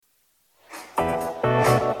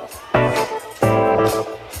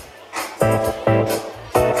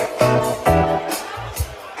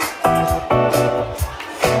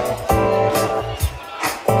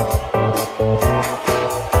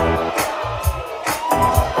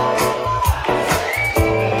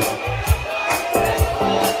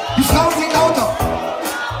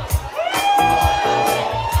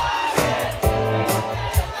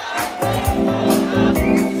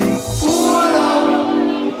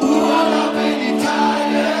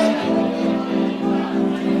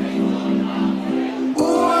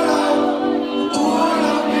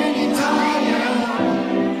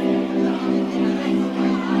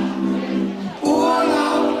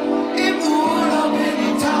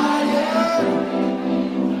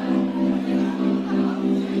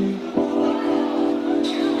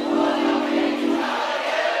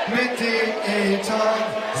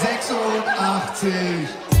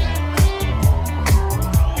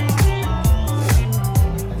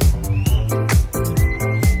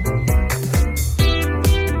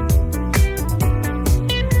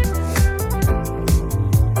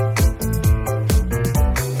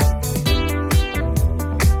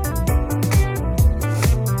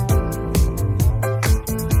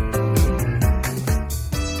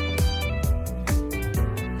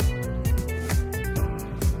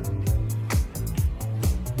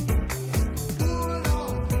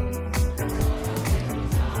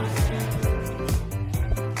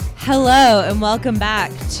Hello and welcome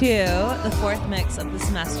back to the fourth mix of the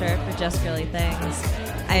semester for Just Girly Things.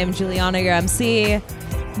 I am Juliana, your MC.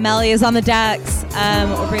 Melly is on the decks.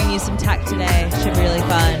 We're bringing you some tech today. Should be really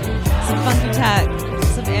fun. Some funky tech,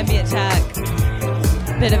 some ambient tech,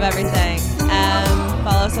 bit of everything.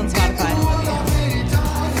 Follow us on Spotify.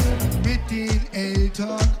 Mit den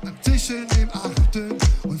Eltern am Tischen im 8.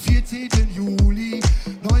 und 14. Juli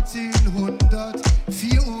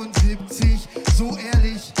 1974. So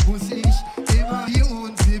ehrlich muss ich immer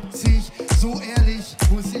 74. So ehrlich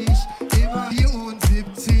muss ich immer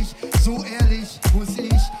 74. So ehrlich muss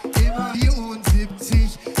ich immer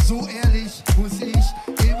 74. So ehrlich muss ich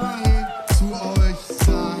immerhin zu euch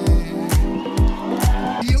sein.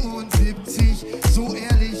 74. So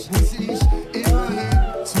ehrlich muss ich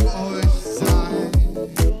immerhin zu euch sein.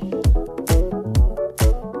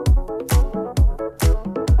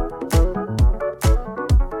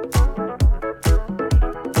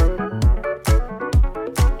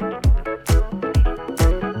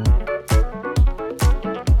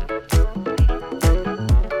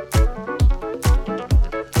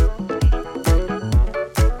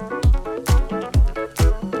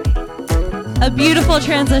 A beautiful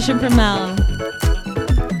transition from Mel.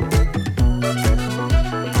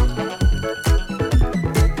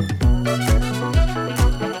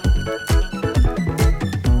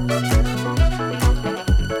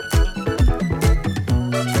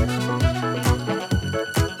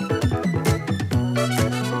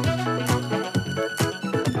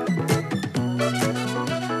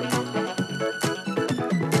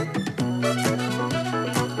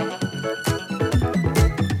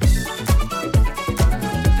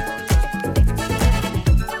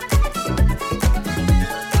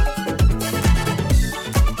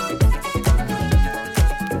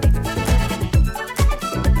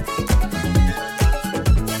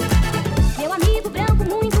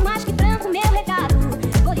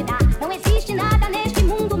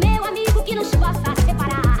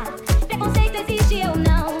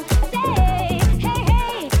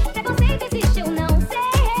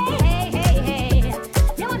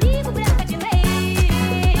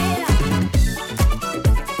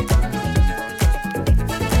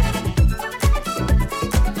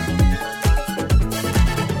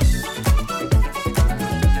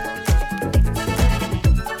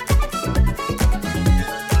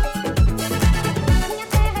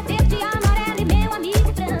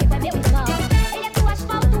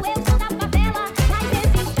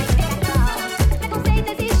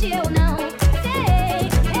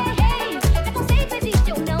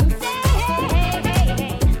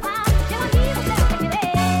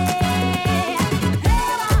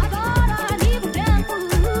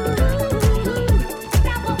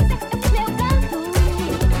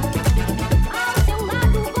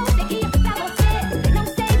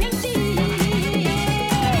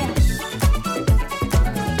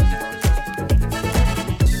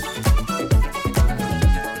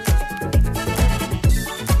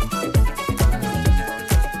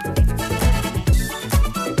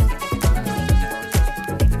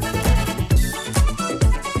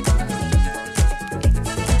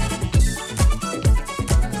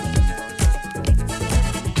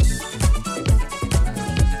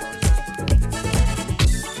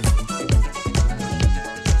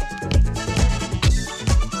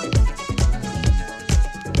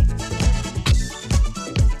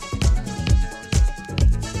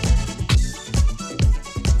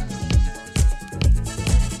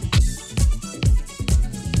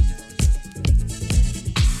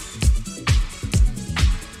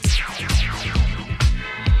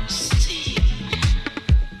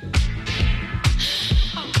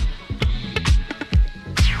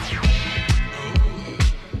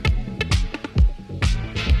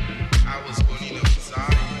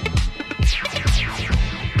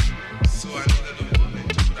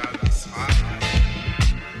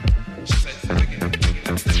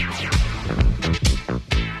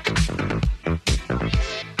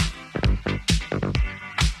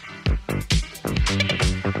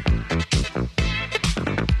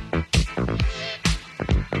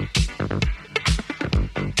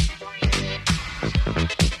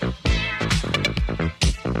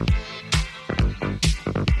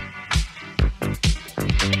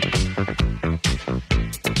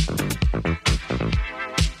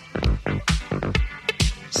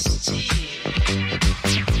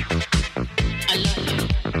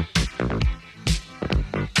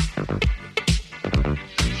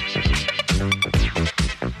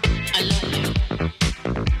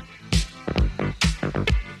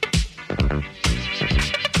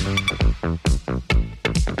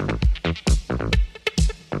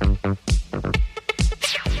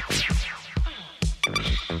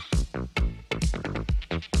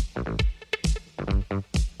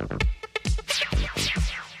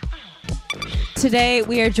 Today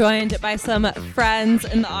we are joined by some friends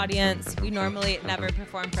in the audience. We normally never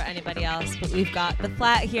perform for anybody else, but we've got The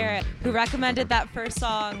Flat here who recommended that first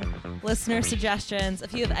song. Listener suggestions.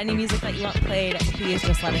 If you have any music that you want played, please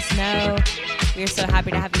just let us know. We are so happy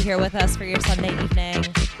to have you here with us for your Sunday evening.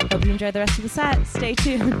 Hope you enjoy the rest of the set. Stay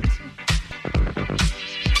tuned.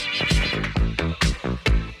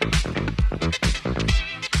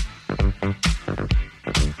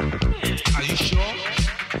 Are you sure?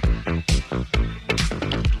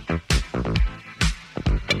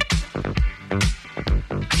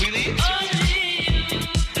 Really?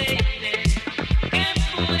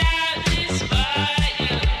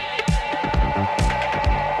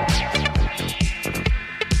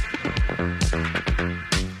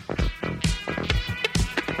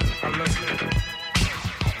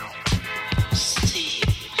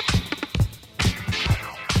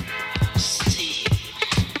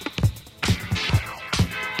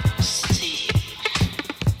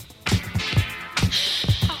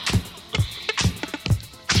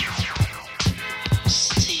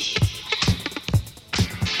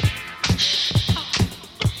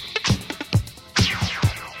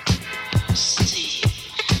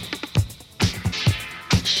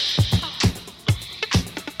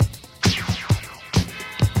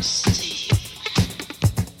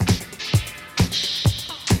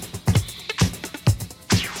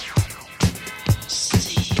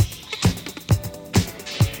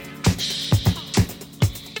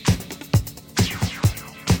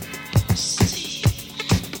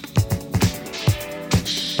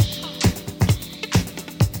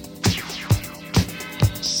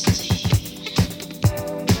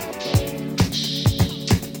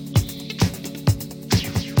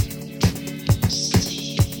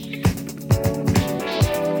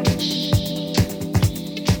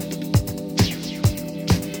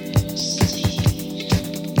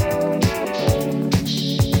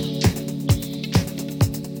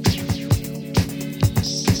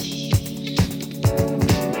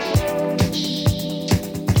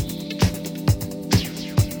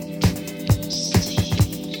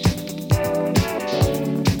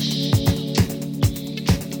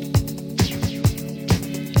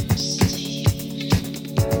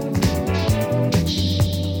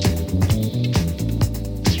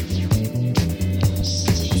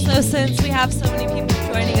 Since we have so many people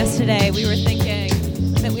joining us today, we were thinking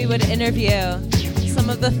that we would interview some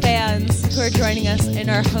of the fans who are joining us in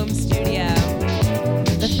our home studio.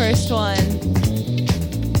 The first one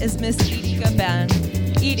is Miss Edie Goodban.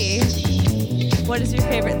 Edie, what is your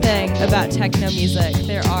favorite thing about techno music?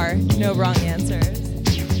 There are no wrong answers.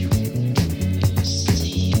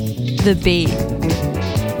 The beat.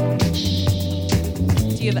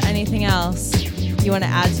 Do you have anything else you want to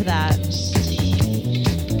add to that?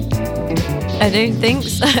 I don't think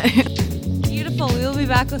so. Beautiful. We will be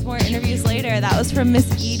back with more interviews later. That was from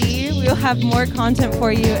Miss Edie. We will have more content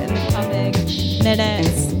for you in the coming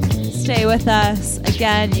minutes. Stay with us.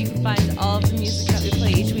 Again, you can find all of the music that we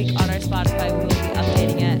play each week on our Spotify. We will be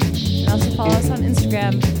updating it. And also follow us on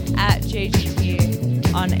Instagram at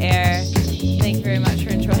JGT on air. Thank you very much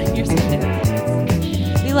for enjoying your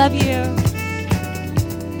Sunday. We love you.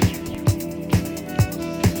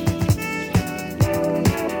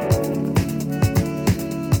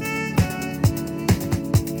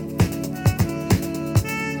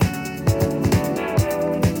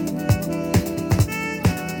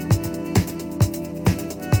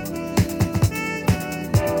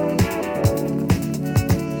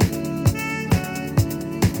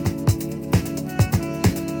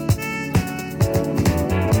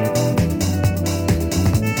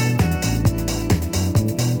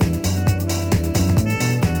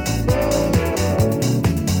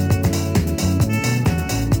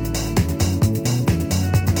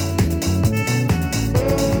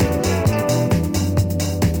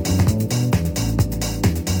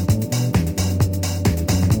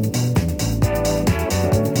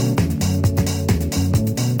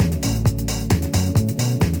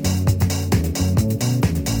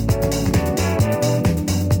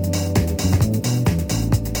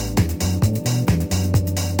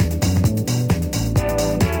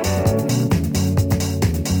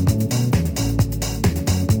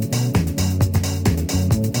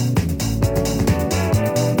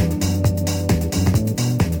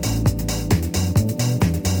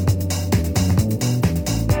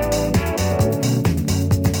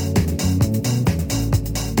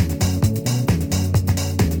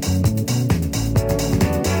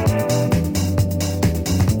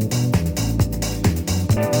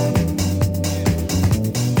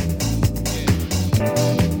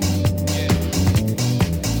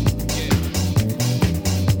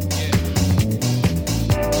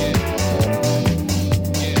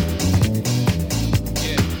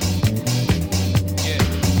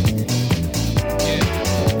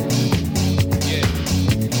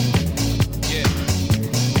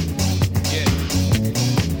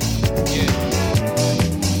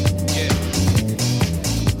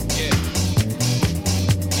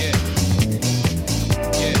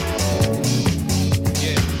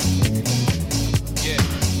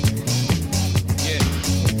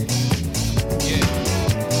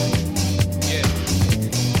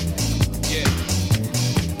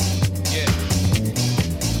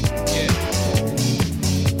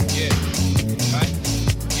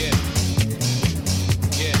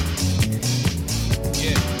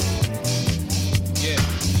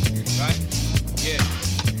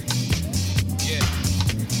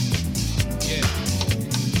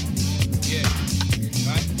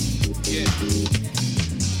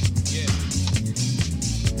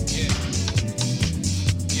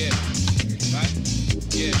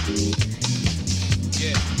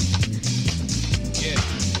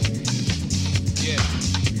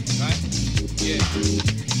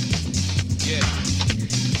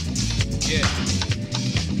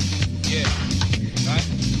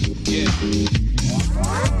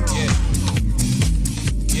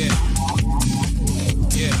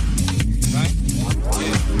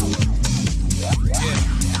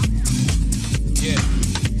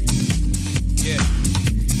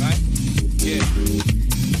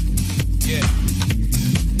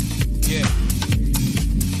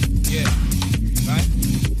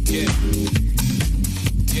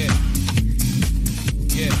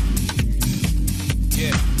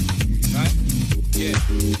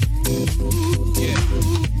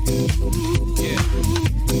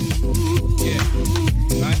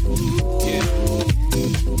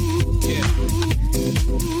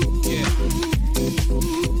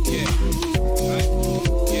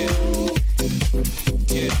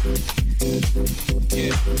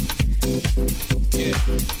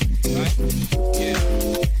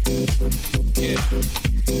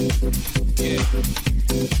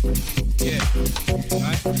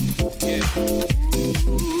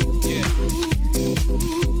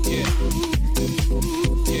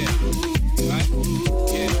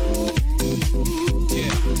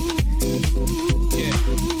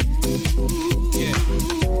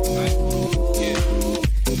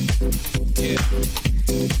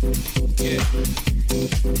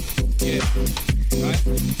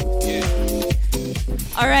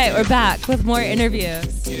 All right, we're back with more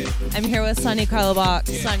interviews. I'm here with Sonny Karlbach.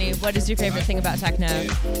 Sonny, what is your favorite thing about techno?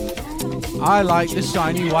 I like the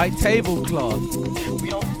shiny white tablecloth.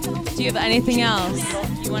 Do you have anything else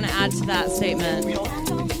you want to add to that statement?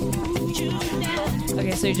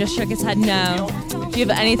 Okay, so he just shook his head no. Do you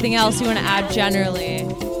have anything else you want to add generally?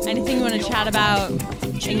 Anything you want to chat about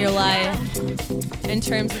in your life in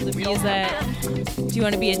terms of the music? Do you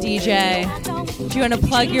want to be a DJ? Do you want to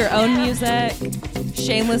plug your own music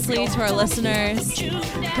shamelessly to our listeners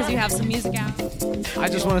because you have some music out? I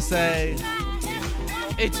just want to say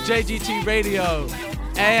it's JGT Radio,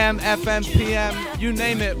 AM, FM, PM, you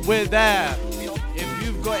name it, we're there. If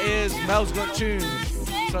you've got ears, Mel's got tunes.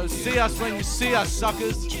 So see us when you see us,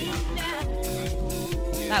 suckers.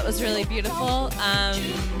 That was really beautiful.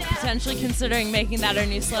 Potentially considering making that our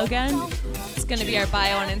new slogan. It's going to be our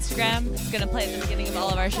bio on Instagram. It's going to play at the beginning of all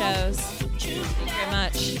of our shows. Thank you very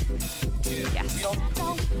much. Yes.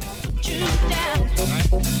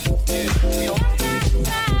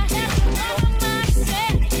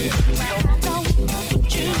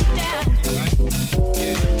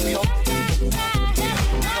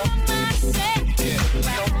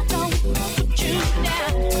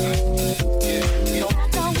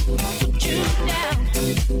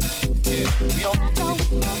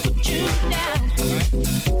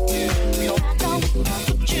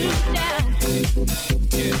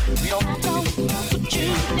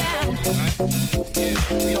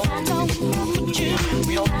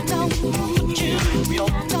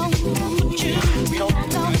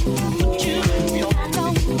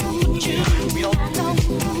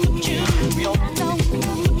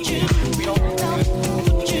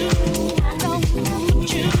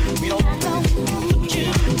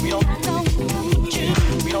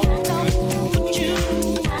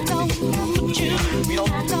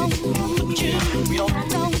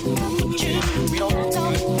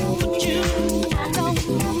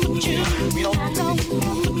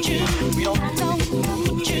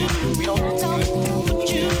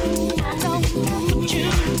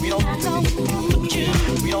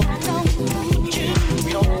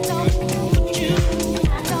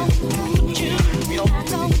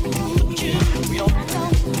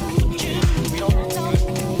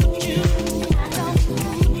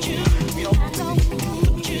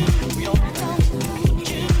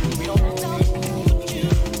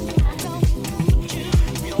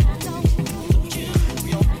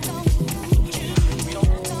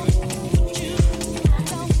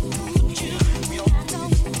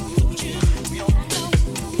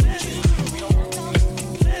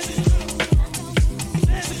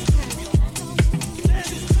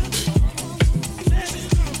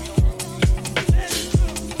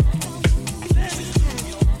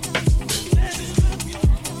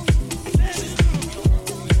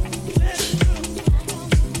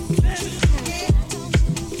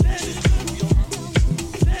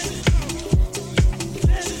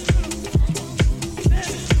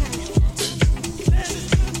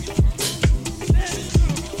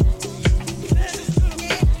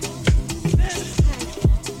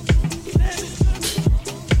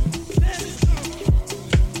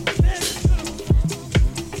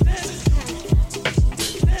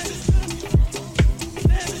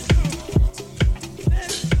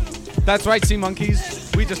 That's right, Sea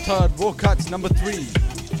Monkeys. We just heard Raw Cuts number 3,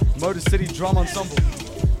 Motor City Drum Ensemble.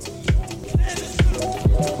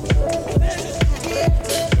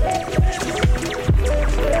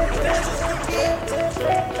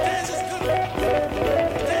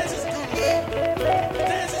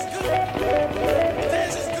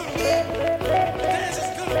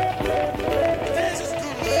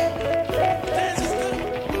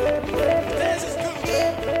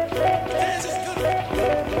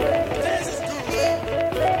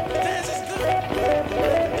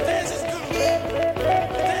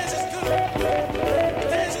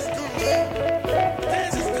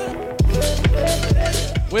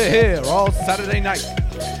 We're here all Saturday night,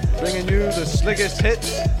 bringing you the slickest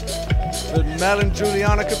hits that Mel and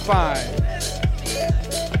Juliana could find.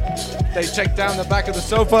 They checked down the back of the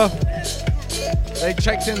sofa, they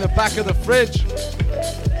checked in the back of the fridge,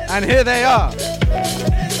 and here they are.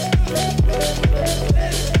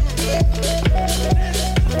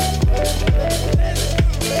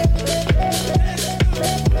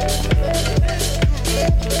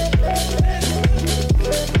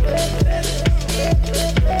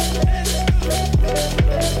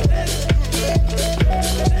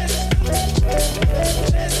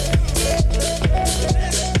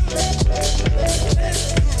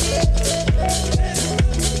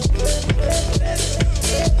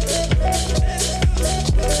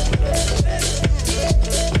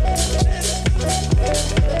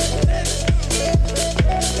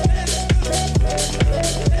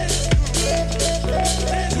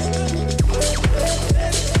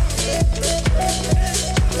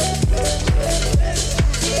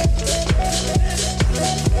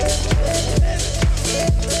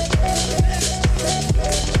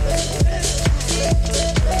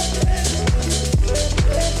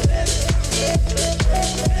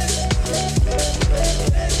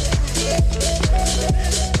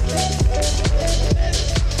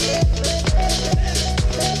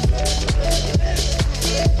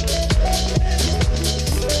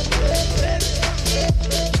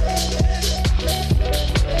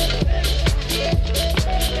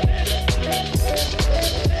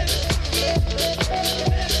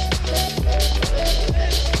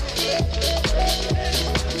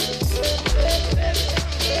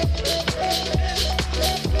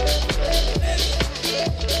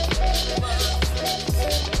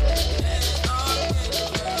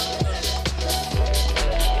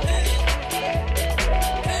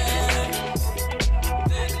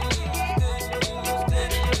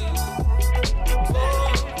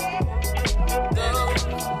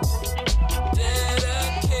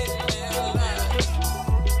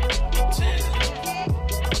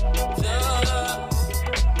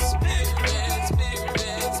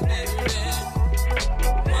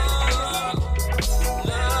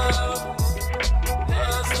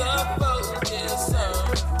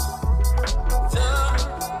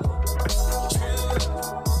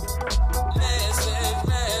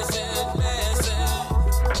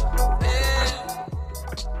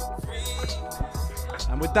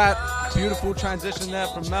 With that beautiful transition there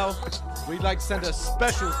from Mel, we'd like to send a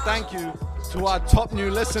special thank you to our top new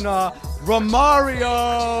listener,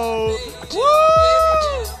 Romario.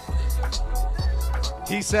 Woo!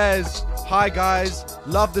 He says, "Hi guys,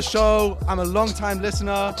 love the show. I'm a long-time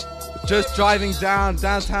listener. Just driving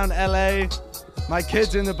downtown LA. My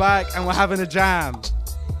kid's in the back and we're having a jam."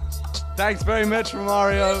 Thanks very much,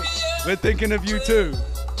 Romario. We're thinking of you too.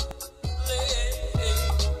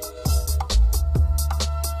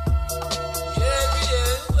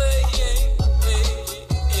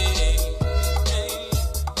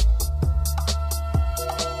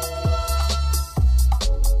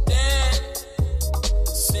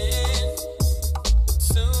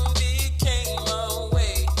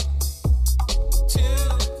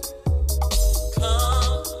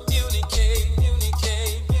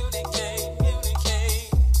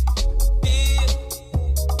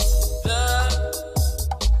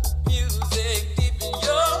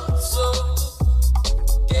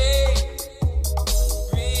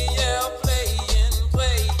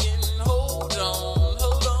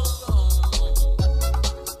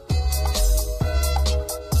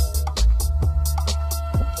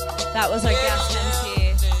 That was our guest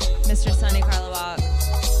MC, Mr. Sonny Carlawak.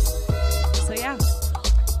 So yeah,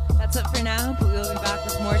 that's it for now, but we'll be back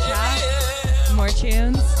with more chat, more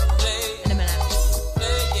tunes in a minute.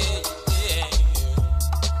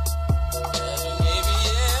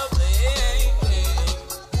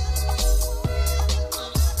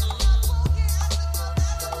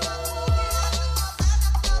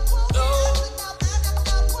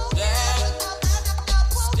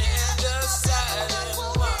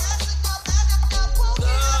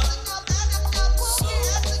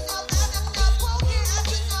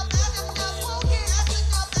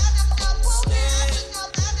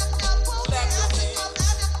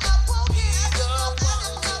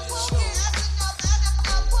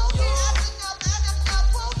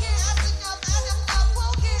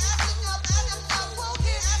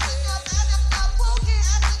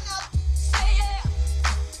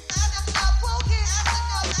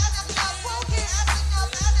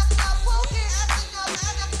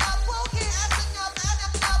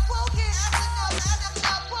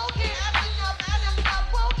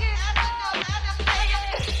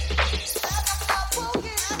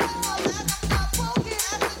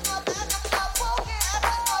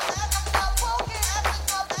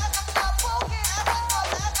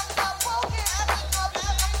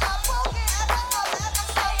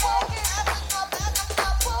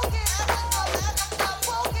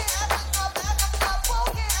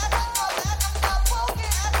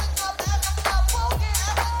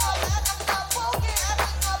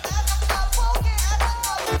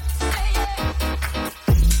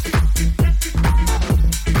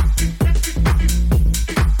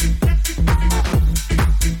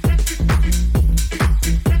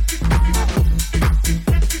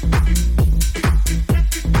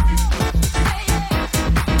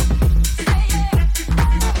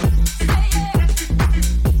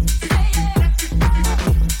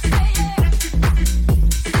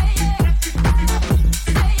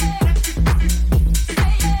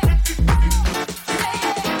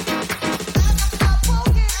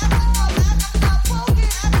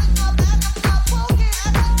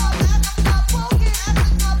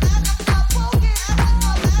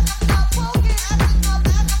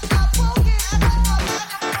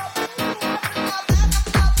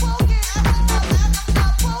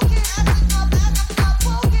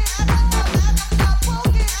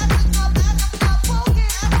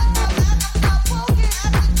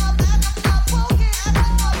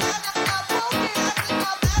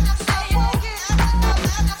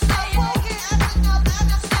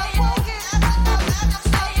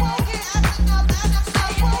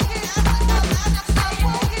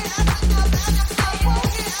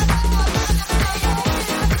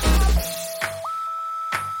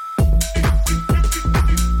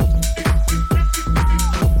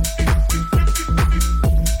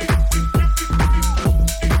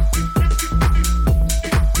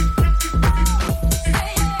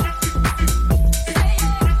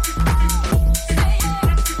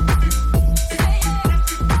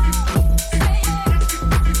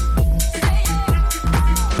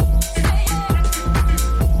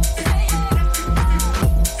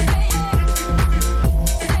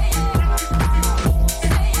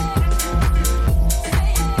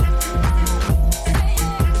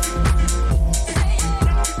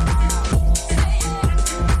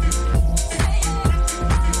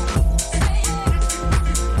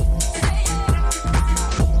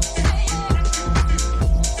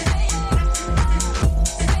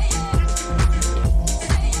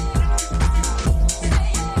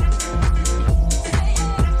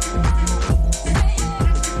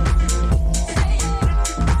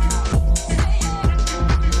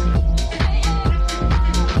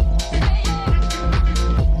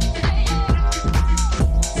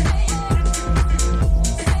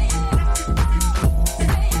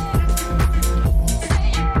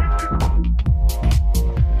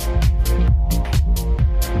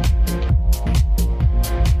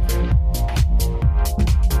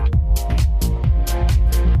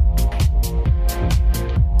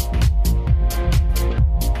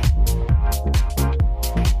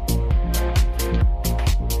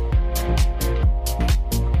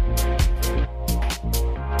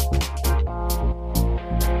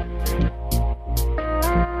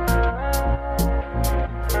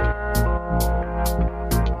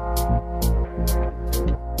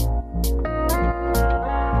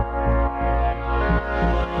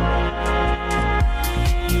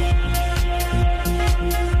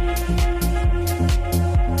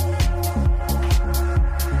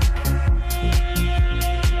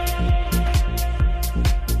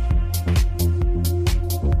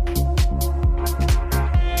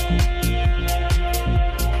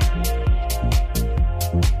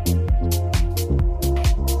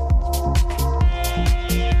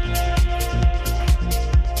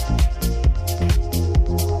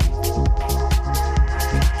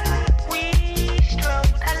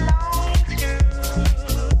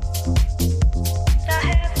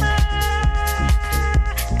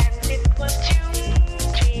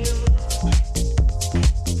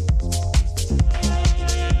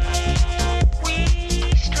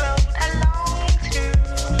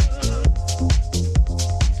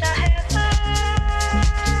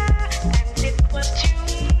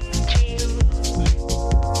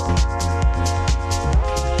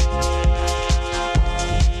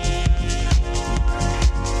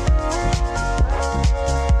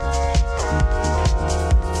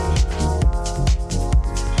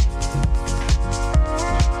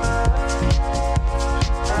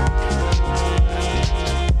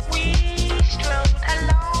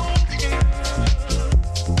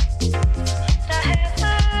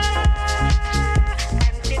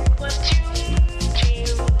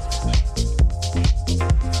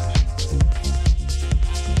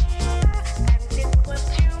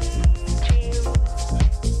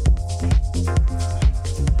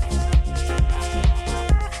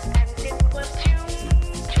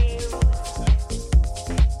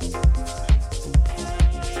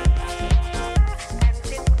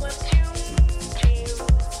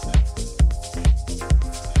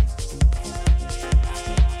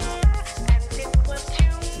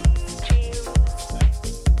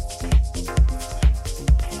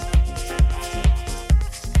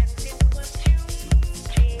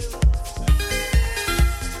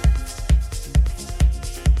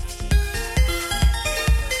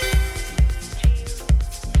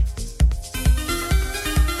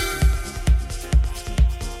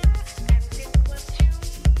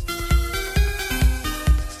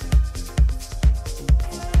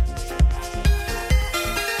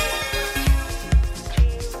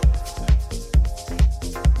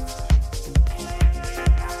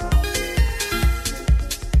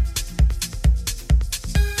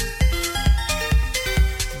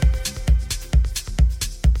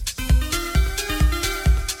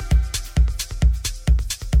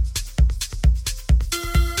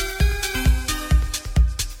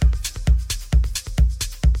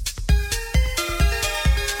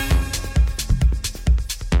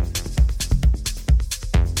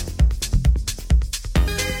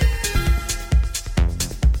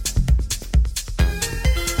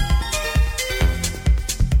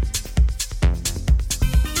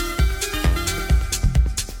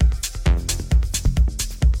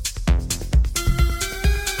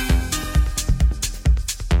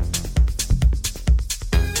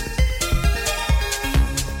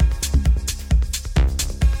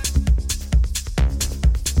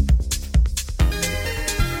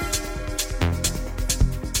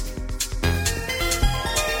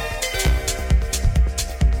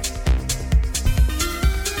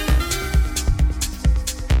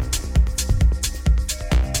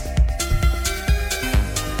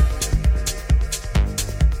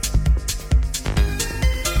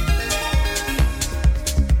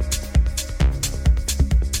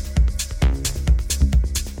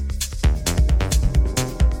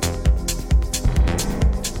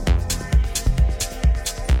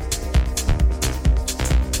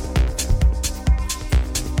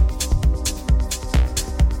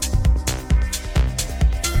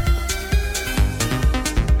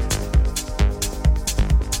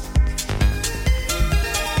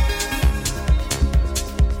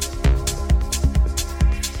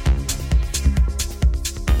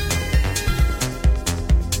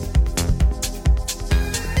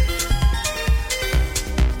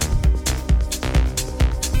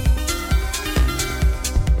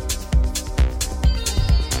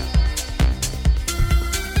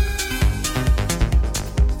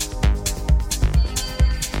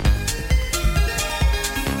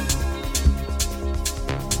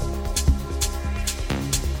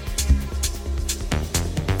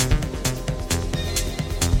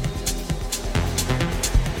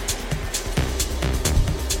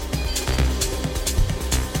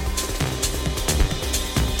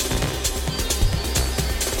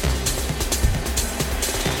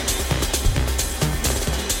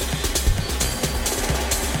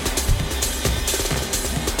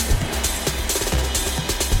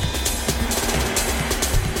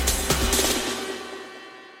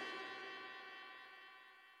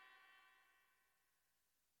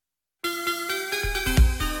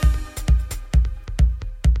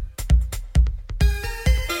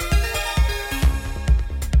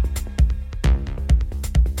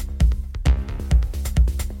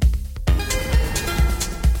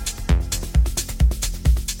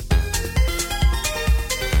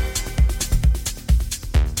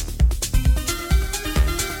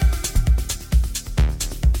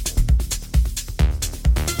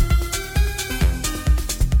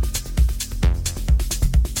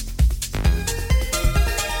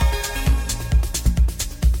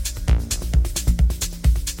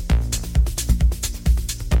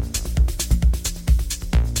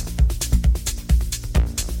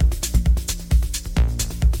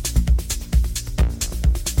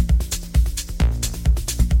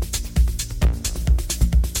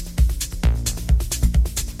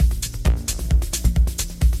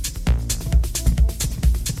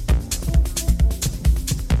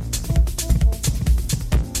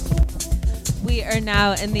 We are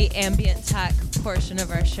now in the ambient tech portion of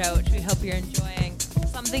our show, which we hope you're enjoying.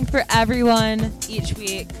 Something for everyone each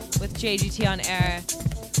week with JGT on air.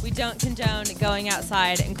 We don't condone going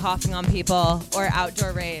outside and coughing on people or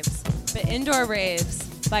outdoor raves, but indoor raves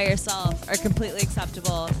by yourself are completely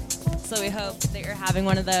acceptable. So we hope that you're having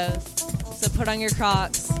one of those. So put on your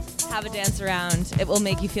Crocs, have a dance around. It will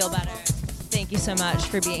make you feel better. Thank you so much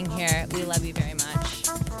for being here. We love you very much.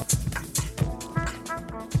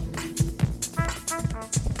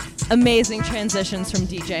 Amazing transitions from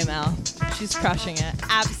DJ Mel. She's crushing it.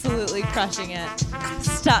 Absolutely crushing it.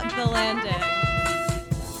 Stuck the landing.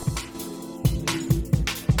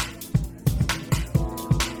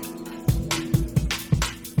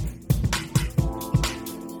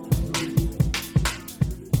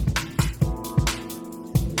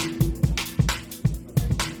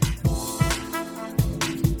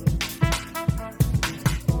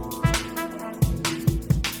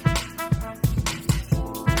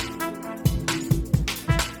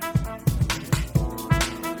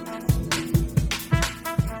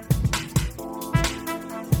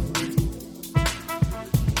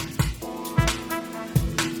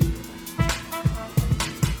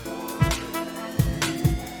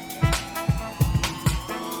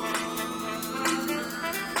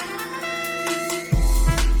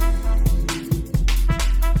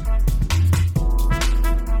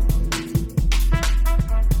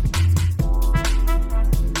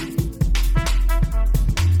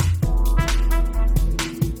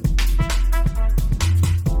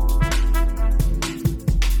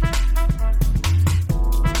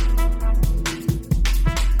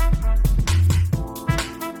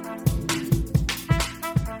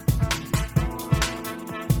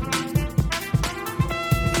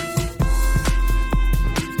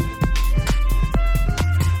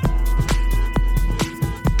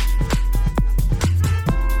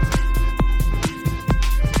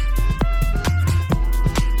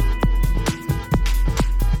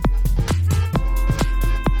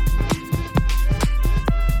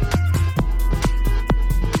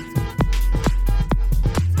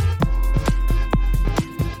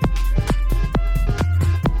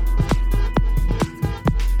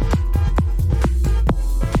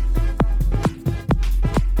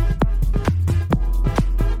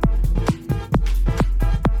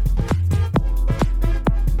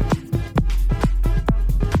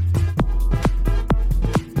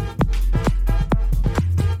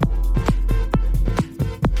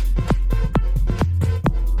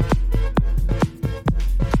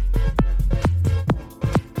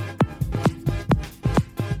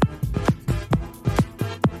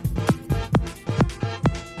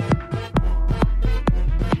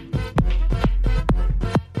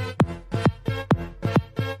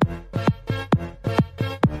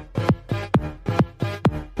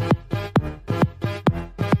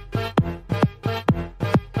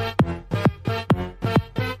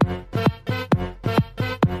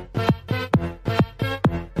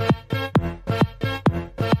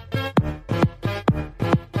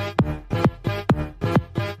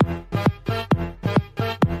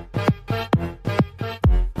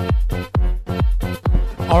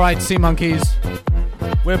 Alright, Sea Monkeys,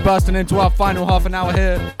 we're bursting into our final half an hour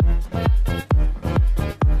here.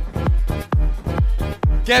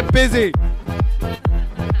 Get busy!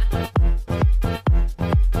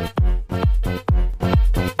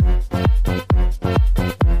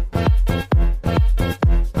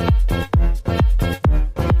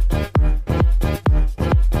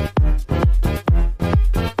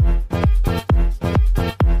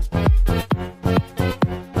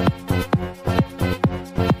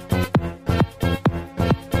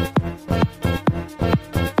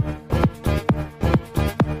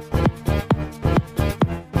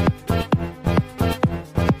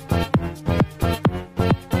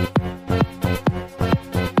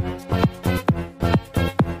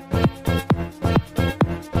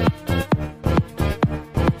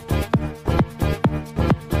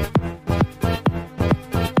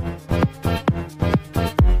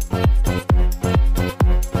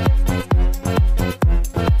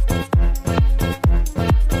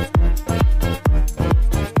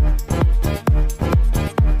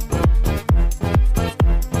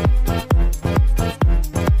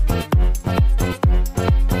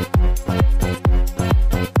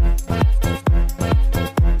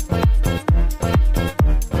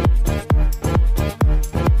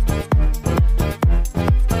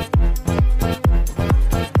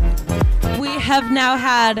 Have now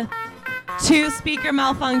had 2 speaker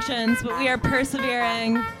malfunctions, but we are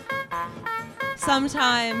persevering.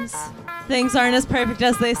 Sometimes things aren't as perfect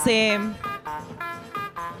as they seem,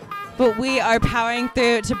 But we are powering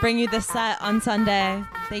through to bring you this set on Sunday.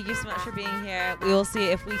 Thank you so much for being here. We will see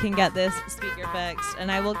if we can get this speaker fixed.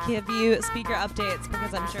 And I will give you speaker updates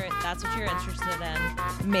because I'm sure that's what you're interested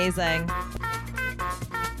in. Amazing.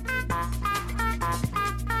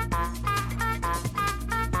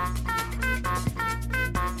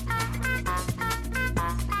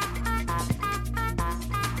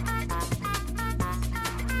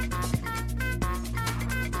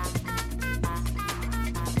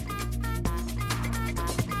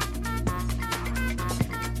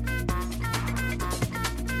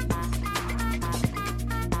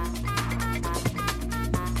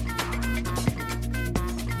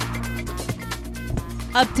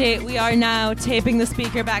 Update, we are now taping the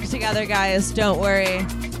speaker back together, guys. Don't worry.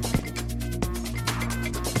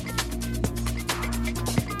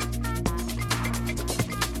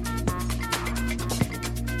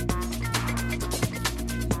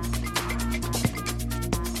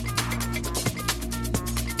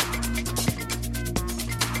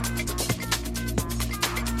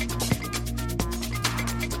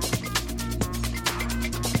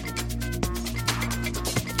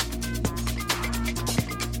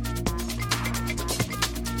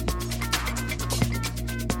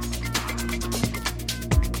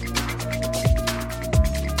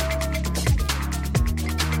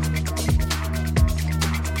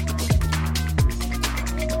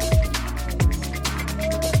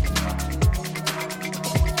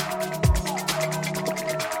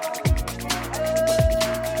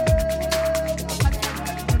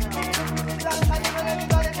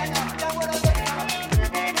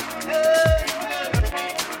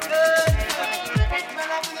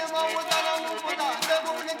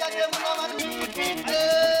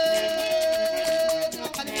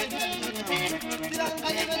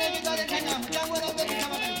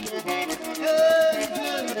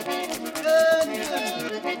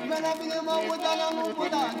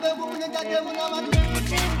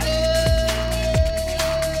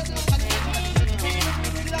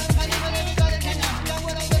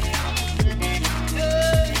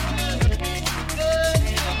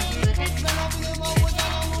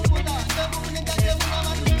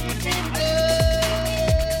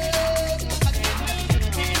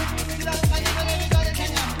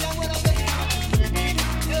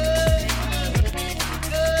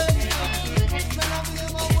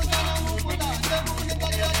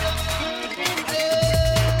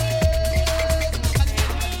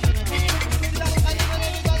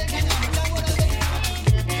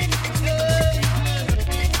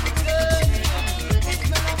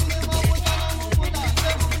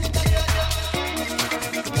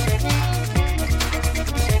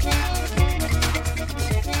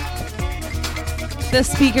 The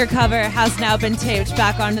speaker cover has now been taped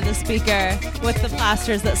back onto the speaker with the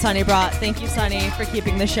plasters that Sunny brought. Thank you, Sunny, for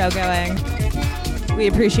keeping the show going. We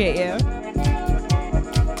appreciate you.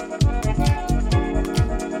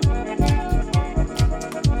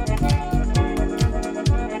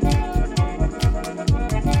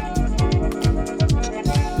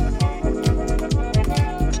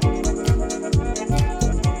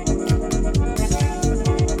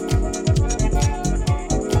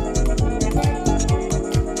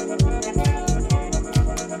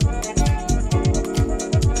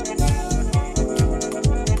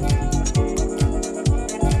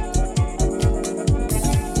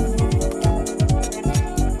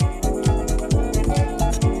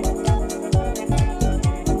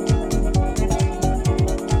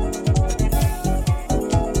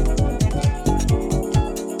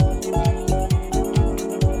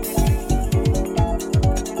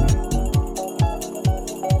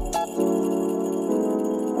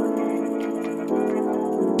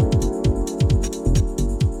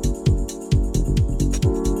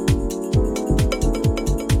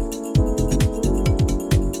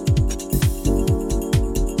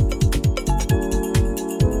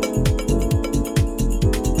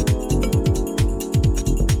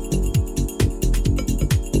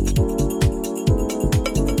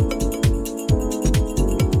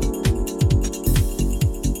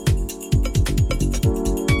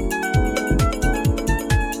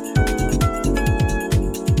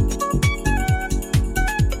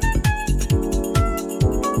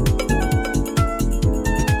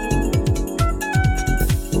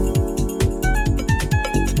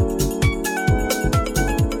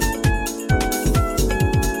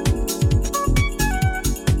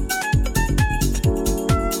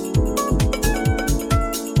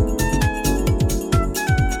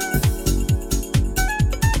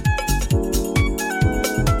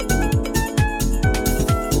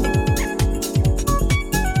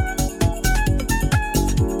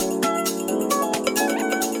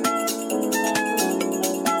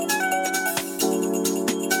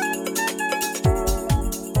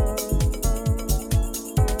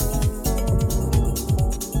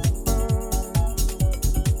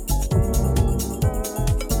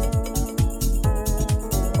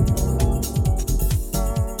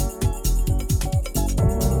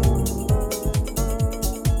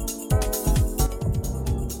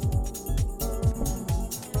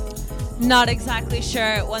 not exactly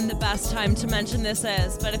sure when the best time to mention this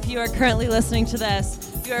is, but if you are currently listening to this,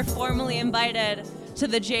 you are formally invited to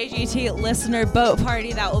the JGT Listener Boat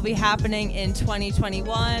Party that will be happening in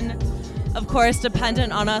 2021. Of course,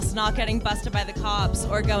 dependent on us not getting busted by the cops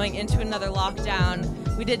or going into another lockdown.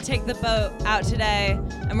 We did take the boat out today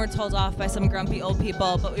and were told off by some grumpy old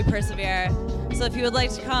people, but we persevere. So if you would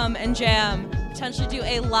like to come and jam, potentially do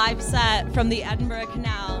a live set from the Edinburgh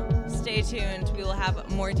Canal, stay tuned. We will have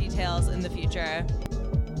more details in the future.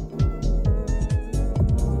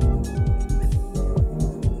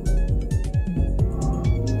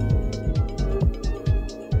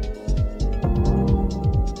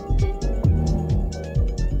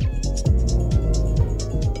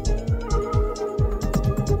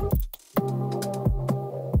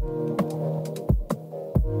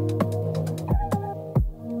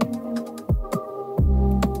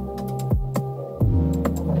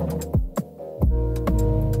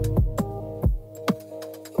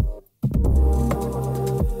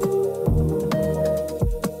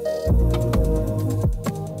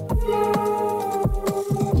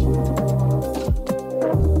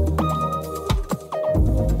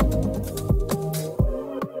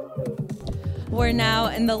 We're now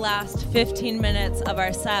in the last 15 minutes of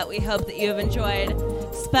our set. We hope that you have enjoyed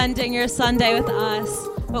spending your Sunday with us,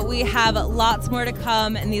 but we have lots more to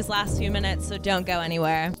come in these last few minutes, so don't go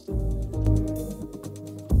anywhere.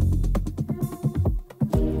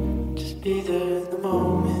 Just be there in the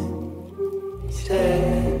moment. He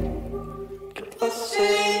said, "Goodbye,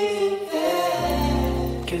 say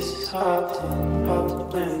that." Guess it's hard to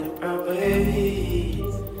blend it right away.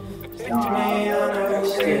 Think to me on our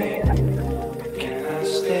escape. Can I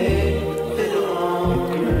stay a little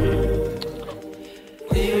longer?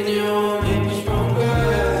 Leaving you will make me stronger.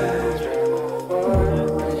 Drive forward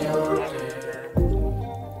when you're there.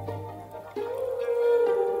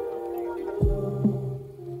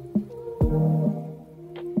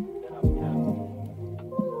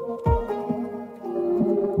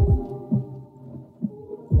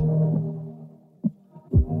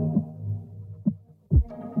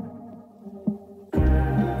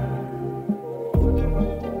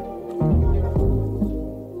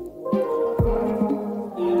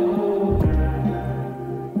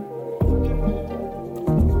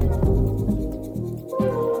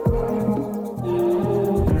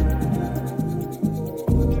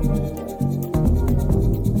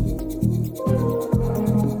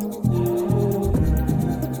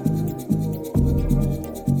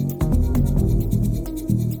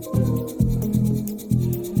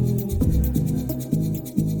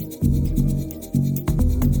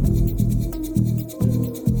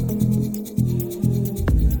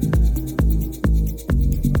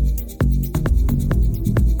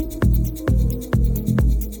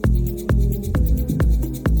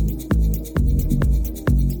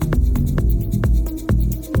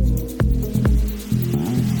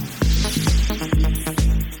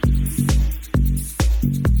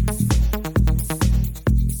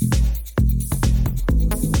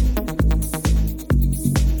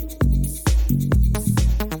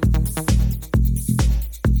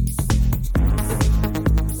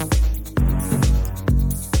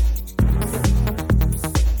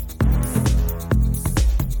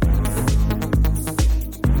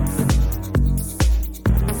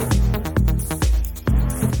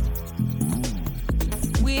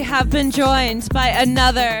 Have been joined by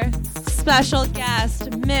another special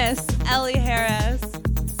guest, Miss Ellie Harris.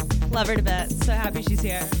 Love her to bits. So happy she's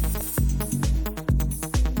here.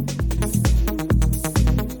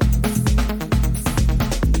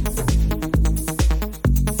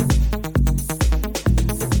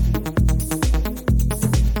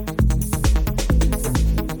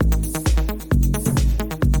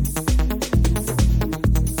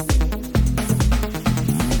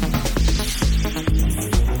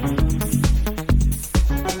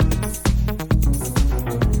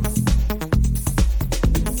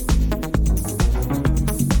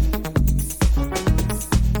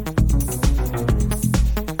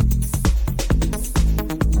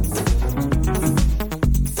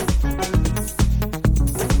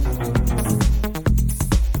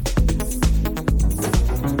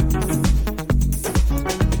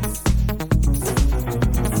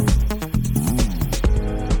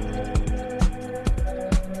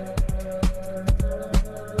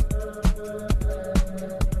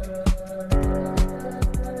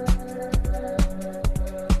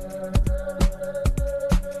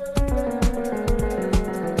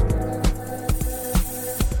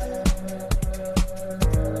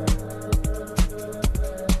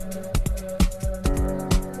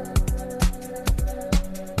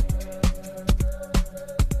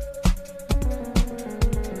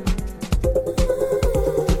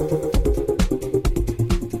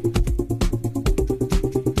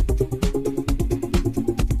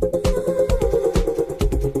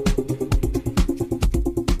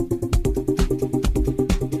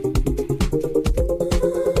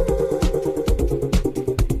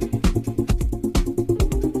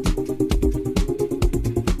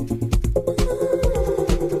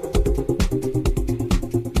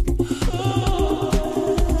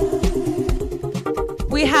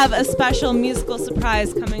 have a special musical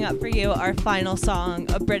surprise coming up for you, our final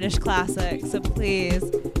song, a British classic, so please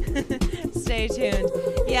stay tuned.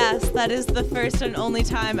 Yes, that is the first and only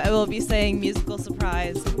time I will be saying musical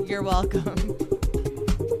surprise. You're welcome.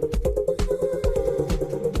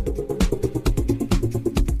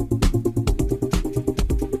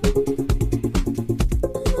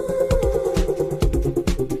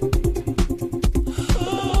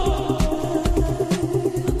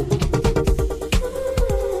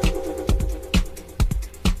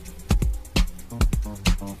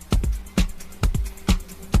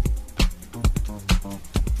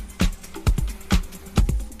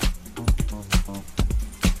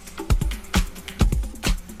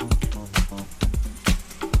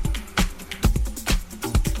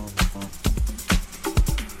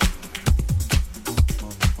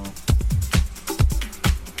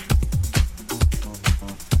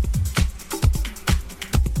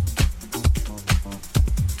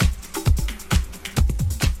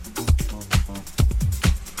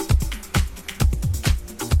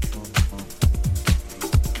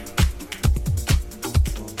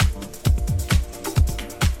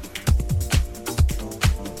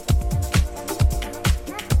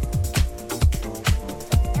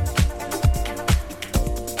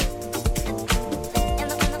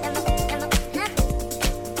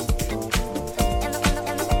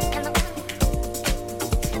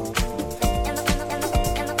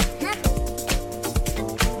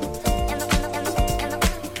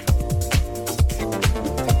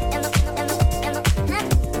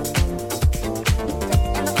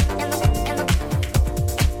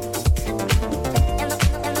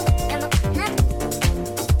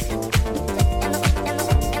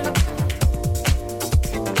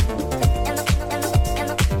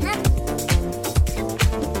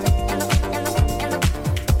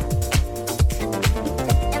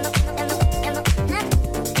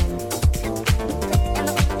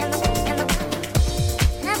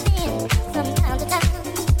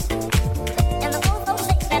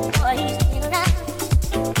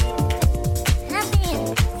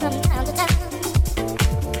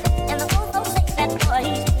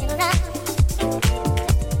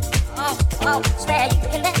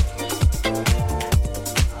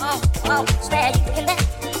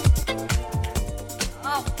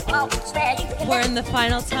 We're in the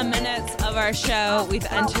final 10 minutes of our show. We've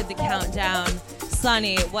entered the countdown.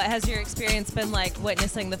 Sonny, what has your experience been like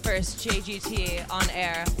witnessing the first JGT on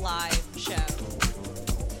air live show?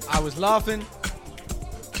 I was laughing.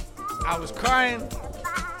 I was crying.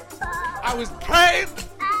 I was praying.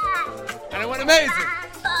 And it went amazing.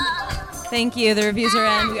 Thank you. The reviews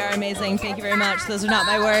are in. We are amazing. Thank you very much. Those are not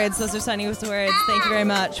my words. Those are Sonny's words. Thank you very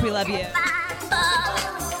much. We love you.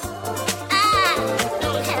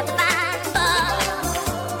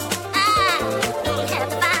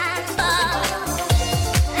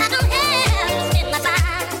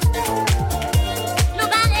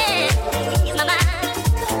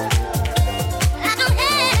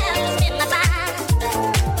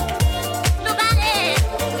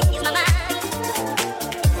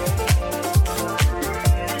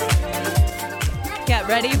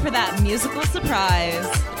 Ready for that musical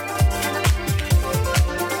surprise.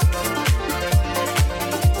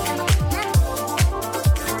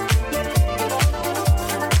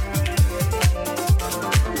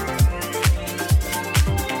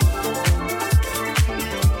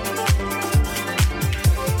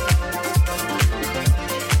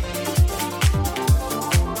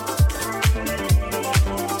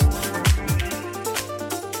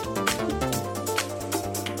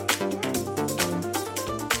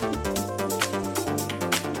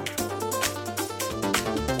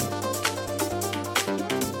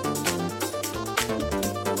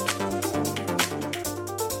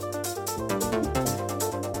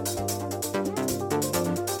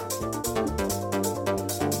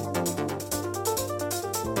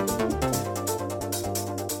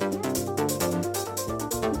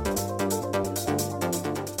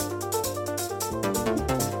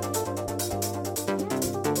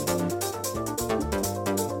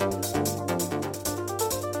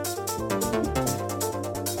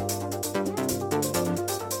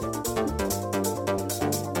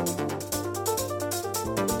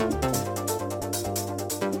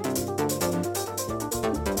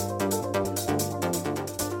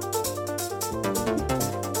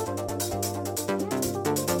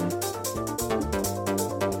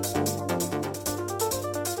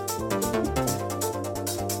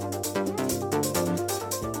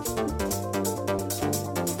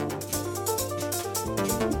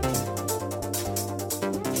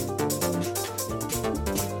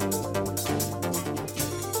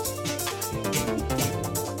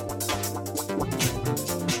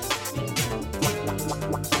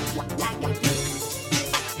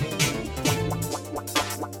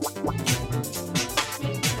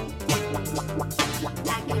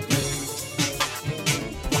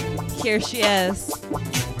 Here she is,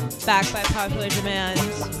 back by popular demand.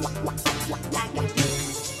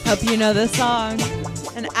 Hope you know this song.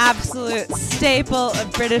 An absolute staple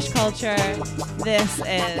of British culture. This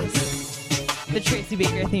is the Tracy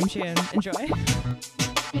Beaker theme tune. Enjoy.